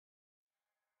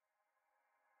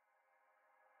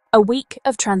A week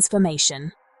of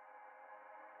transformation.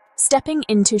 Stepping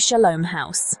into Shalom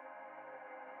House.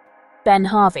 Ben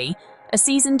Harvey, a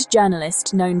seasoned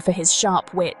journalist known for his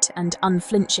sharp wit and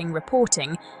unflinching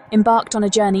reporting, embarked on a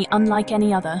journey unlike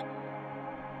any other.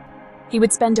 He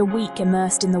would spend a week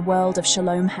immersed in the world of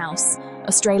Shalom House,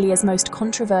 Australia's most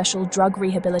controversial drug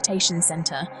rehabilitation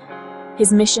centre.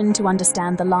 His mission to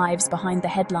understand the lives behind the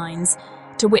headlines,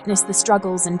 to witness the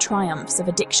struggles and triumphs of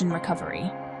addiction recovery.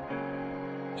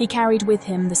 He carried with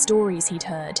him the stories he'd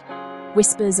heard,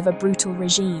 whispers of a brutal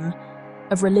regime,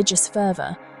 of religious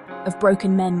fervour, of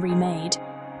broken men remade,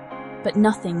 but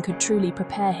nothing could truly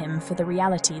prepare him for the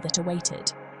reality that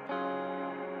awaited.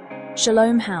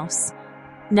 Shalom House,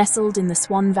 nestled in the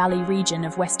Swan Valley region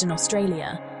of Western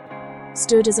Australia,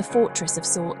 stood as a fortress of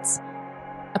sorts,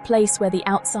 a place where the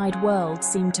outside world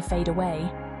seemed to fade away.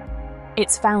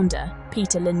 Its founder,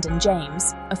 Peter Lyndon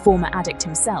James, a former addict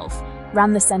himself,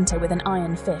 ran the centre with an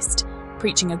iron fist,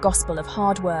 preaching a gospel of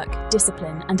hard work,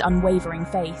 discipline, and unwavering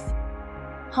faith.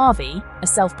 Harvey, a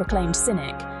self-proclaimed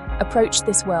cynic, approached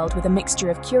this world with a mixture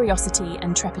of curiosity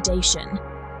and trepidation.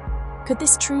 Could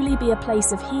this truly be a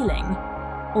place of healing?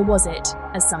 Or was it,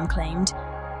 as some claimed,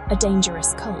 a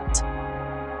dangerous cult?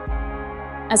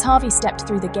 As Harvey stepped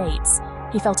through the gates,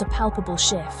 he felt a palpable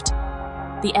shift.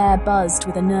 The air buzzed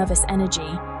with a nervous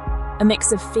energy, a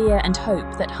mix of fear and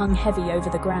hope that hung heavy over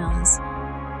the grounds.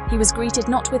 He was greeted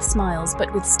not with smiles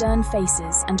but with stern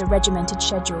faces and a regimented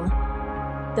schedule.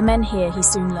 The men here, he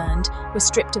soon learned, were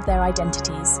stripped of their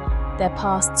identities, their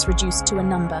pasts reduced to a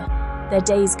number, their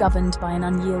days governed by an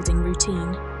unyielding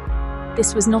routine.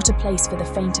 This was not a place for the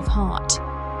faint of heart.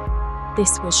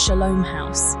 This was Shalom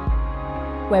House,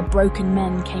 where broken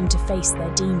men came to face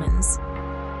their demons.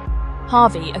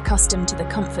 Harvey, accustomed to the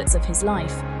comforts of his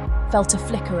life, felt a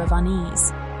flicker of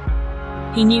unease.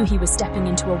 He knew he was stepping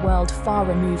into a world far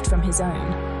removed from his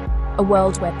own, a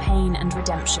world where pain and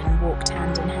redemption walked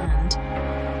hand in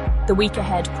hand. The week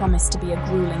ahead promised to be a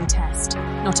grueling test,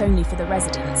 not only for the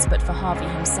residents but for Harvey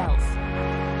himself.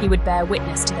 He would bear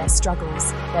witness to their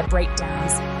struggles, their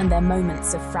breakdowns, and their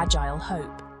moments of fragile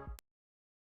hope.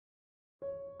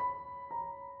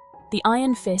 The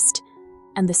Iron Fist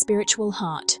and the Spiritual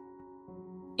Heart.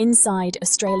 Inside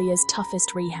Australia's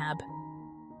toughest rehab.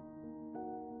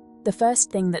 The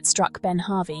first thing that struck Ben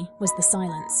Harvey was the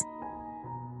silence.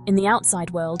 In the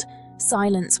outside world,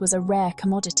 silence was a rare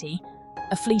commodity,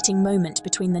 a fleeting moment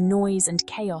between the noise and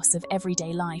chaos of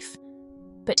everyday life.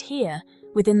 But here,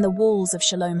 within the walls of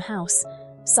Shalom House,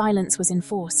 silence was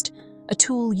enforced, a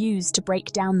tool used to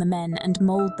break down the men and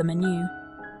mould them anew.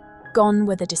 Gone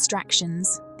were the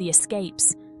distractions, the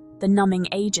escapes, the numbing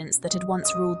agents that had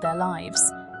once ruled their lives.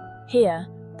 Here,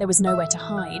 there was nowhere to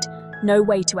hide, no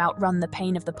way to outrun the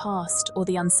pain of the past or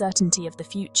the uncertainty of the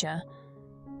future.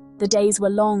 The days were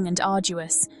long and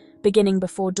arduous, beginning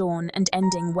before dawn and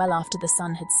ending well after the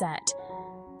sun had set.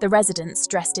 The residents,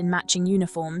 dressed in matching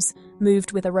uniforms,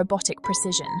 moved with a robotic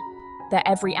precision, their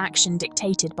every action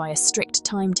dictated by a strict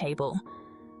timetable.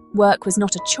 Work was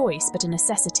not a choice but a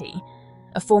necessity,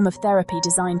 a form of therapy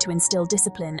designed to instill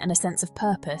discipline and a sense of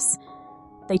purpose.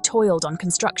 They toiled on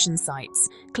construction sites,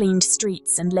 cleaned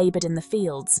streets and laboured in the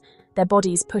fields, their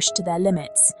bodies pushed to their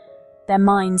limits, their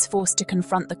minds forced to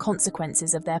confront the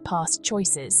consequences of their past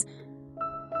choices.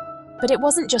 But it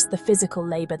wasn't just the physical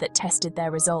labour that tested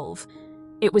their resolve.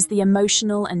 It was the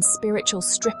emotional and spiritual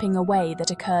stripping away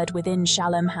that occurred within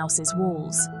Shalom House's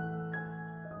walls.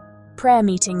 Prayer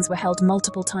meetings were held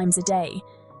multiple times a day,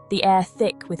 the air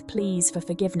thick with pleas for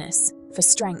forgiveness, for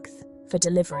strength, for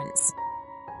deliverance.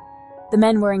 The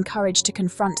men were encouraged to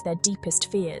confront their deepest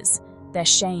fears, their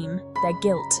shame, their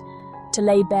guilt, to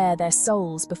lay bare their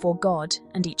souls before God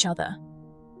and each other.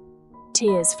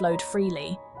 Tears flowed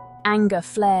freely, anger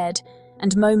flared,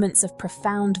 and moments of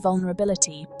profound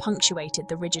vulnerability punctuated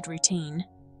the rigid routine.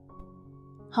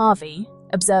 Harvey,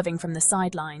 observing from the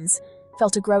sidelines,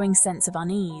 felt a growing sense of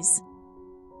unease.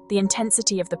 The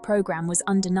intensity of the program was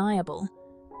undeniable,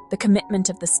 the commitment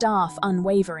of the staff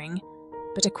unwavering,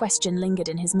 but a question lingered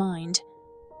in his mind.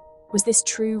 Was this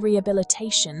true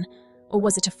rehabilitation, or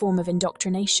was it a form of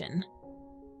indoctrination?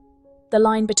 The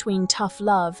line between tough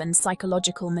love and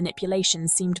psychological manipulation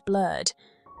seemed blurred,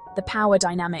 the power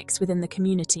dynamics within the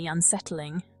community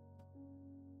unsettling.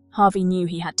 Harvey knew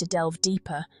he had to delve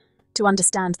deeper, to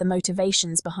understand the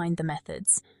motivations behind the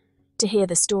methods, to hear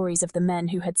the stories of the men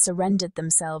who had surrendered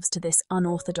themselves to this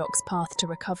unorthodox path to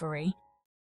recovery.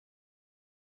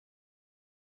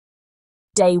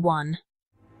 Day 1.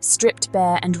 Stripped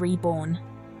bare and reborn.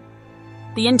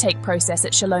 The intake process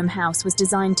at Shalom House was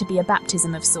designed to be a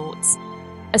baptism of sorts.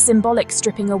 a symbolic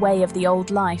stripping away of the old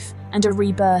life and a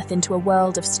rebirth into a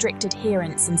world of strict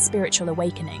adherence and spiritual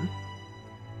awakening.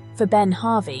 For Ben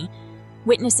Harvey,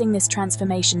 witnessing this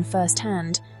transformation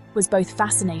firsthand was both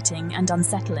fascinating and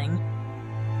unsettling.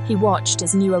 He watched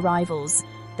as new arrivals,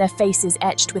 their faces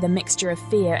etched with a mixture of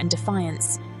fear and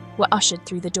defiance, were ushered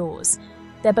through the doors,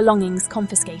 their belongings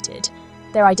confiscated,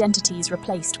 their identities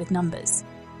replaced with numbers.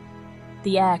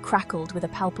 The air crackled with a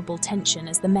palpable tension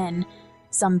as the men,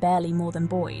 some barely more than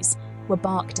boys, were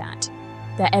barked at,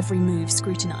 their every move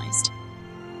scrutinized.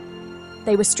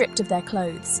 They were stripped of their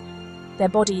clothes, their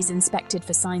bodies inspected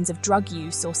for signs of drug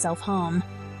use or self-harm.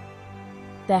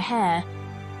 Their hair,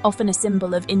 often a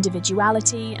symbol of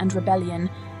individuality and rebellion,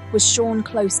 was shorn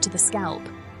close to the scalp,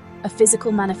 a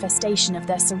physical manifestation of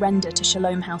their surrender to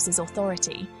Shalom House's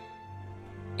authority.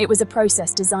 It was a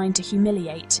process designed to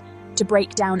humiliate, to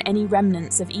break down any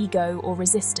remnants of ego or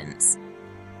resistance.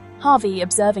 Harvey,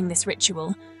 observing this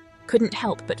ritual, couldn't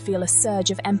help but feel a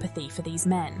surge of empathy for these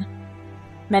men.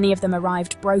 Many of them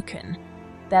arrived broken,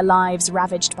 their lives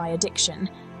ravaged by addiction,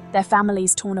 their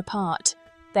families torn apart,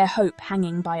 their hope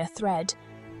hanging by a thread.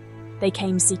 They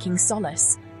came seeking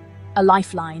solace, a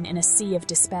lifeline in a sea of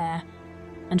despair,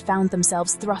 and found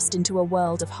themselves thrust into a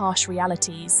world of harsh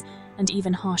realities and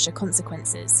even harsher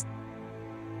consequences.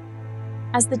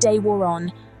 As the day wore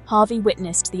on, Harvey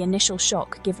witnessed the initial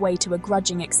shock give way to a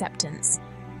grudging acceptance.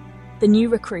 The new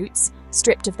recruits,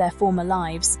 stripped of their former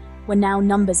lives, were now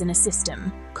numbers in a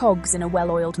system, cogs in a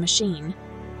well-oiled machine.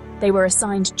 They were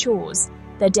assigned chores,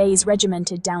 their days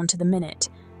regimented down to the minute.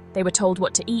 They were told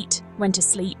what to eat, when to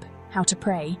sleep, how to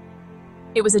pray.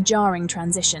 It was a jarring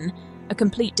transition, a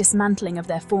complete dismantling of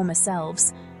their former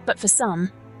selves, but for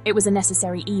some, it was a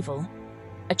necessary evil,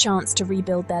 a chance to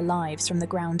rebuild their lives from the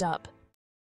ground up.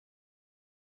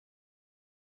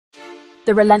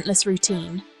 The relentless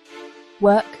routine: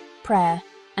 work, prayer,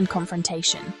 and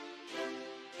confrontation.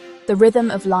 The rhythm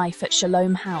of life at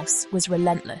Shalom House was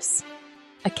relentless,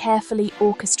 a carefully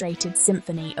orchestrated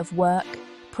symphony of work,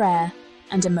 prayer,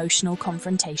 and emotional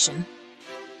confrontation.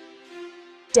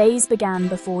 Days began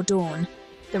before dawn,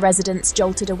 the residents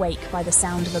jolted awake by the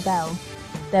sound of a bell,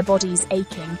 their bodies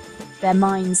aching, their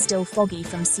minds still foggy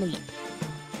from sleep.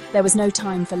 There was no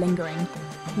time for lingering,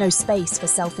 no space for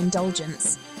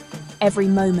self-indulgence. Every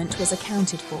moment was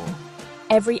accounted for,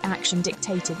 every action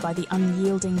dictated by the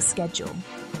unyielding schedule.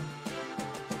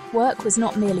 Work was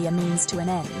not merely a means to an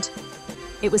end.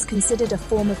 It was considered a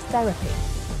form of therapy,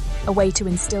 a way to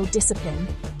instill discipline,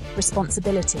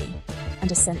 responsibility,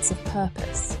 and a sense of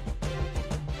purpose.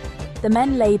 The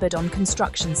men laboured on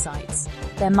construction sites,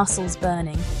 their muscles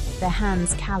burning, their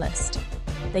hands calloused.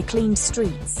 They cleaned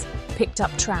streets, picked up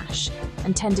trash,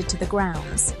 and tended to the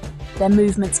grounds, their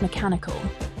movements mechanical,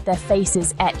 their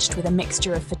faces etched with a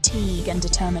mixture of fatigue and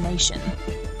determination.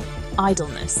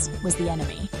 Idleness was the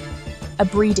enemy, a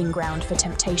breeding ground for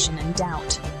temptation and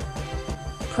doubt.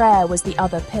 Prayer was the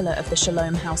other pillar of the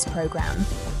Shalom House program,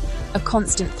 a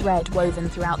constant thread woven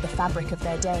throughout the fabric of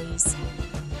their days.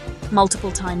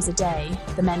 Multiple times a day,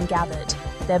 the men gathered,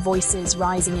 their voices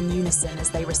rising in unison as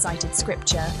they recited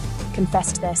scripture,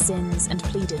 confessed their sins, and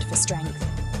pleaded for strength.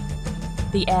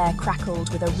 The air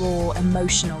crackled with a raw,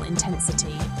 emotional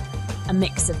intensity, a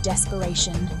mix of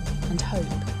desperation and hope.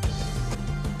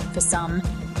 For some,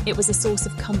 it was a source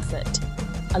of comfort,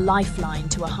 a lifeline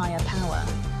to a higher power.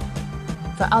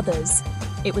 For others,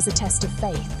 it was a test of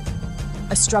faith,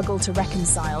 a struggle to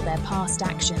reconcile their past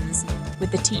actions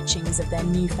with the teachings of their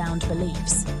newfound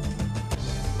beliefs.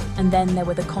 And then there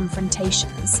were the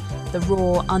confrontations, the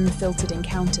raw, unfiltered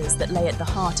encounters that lay at the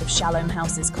heart of Shalom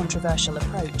House's controversial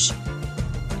approach.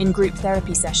 In group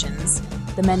therapy sessions,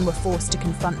 the men were forced to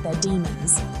confront their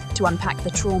demons, to unpack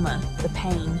the trauma, the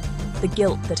pain, the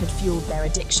guilt that had fueled their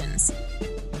addictions.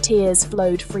 Tears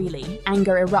flowed freely,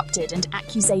 anger erupted, and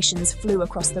accusations flew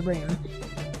across the room.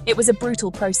 It was a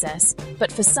brutal process,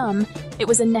 but for some, it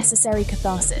was a necessary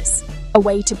catharsis, a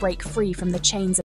way to break free from the chains of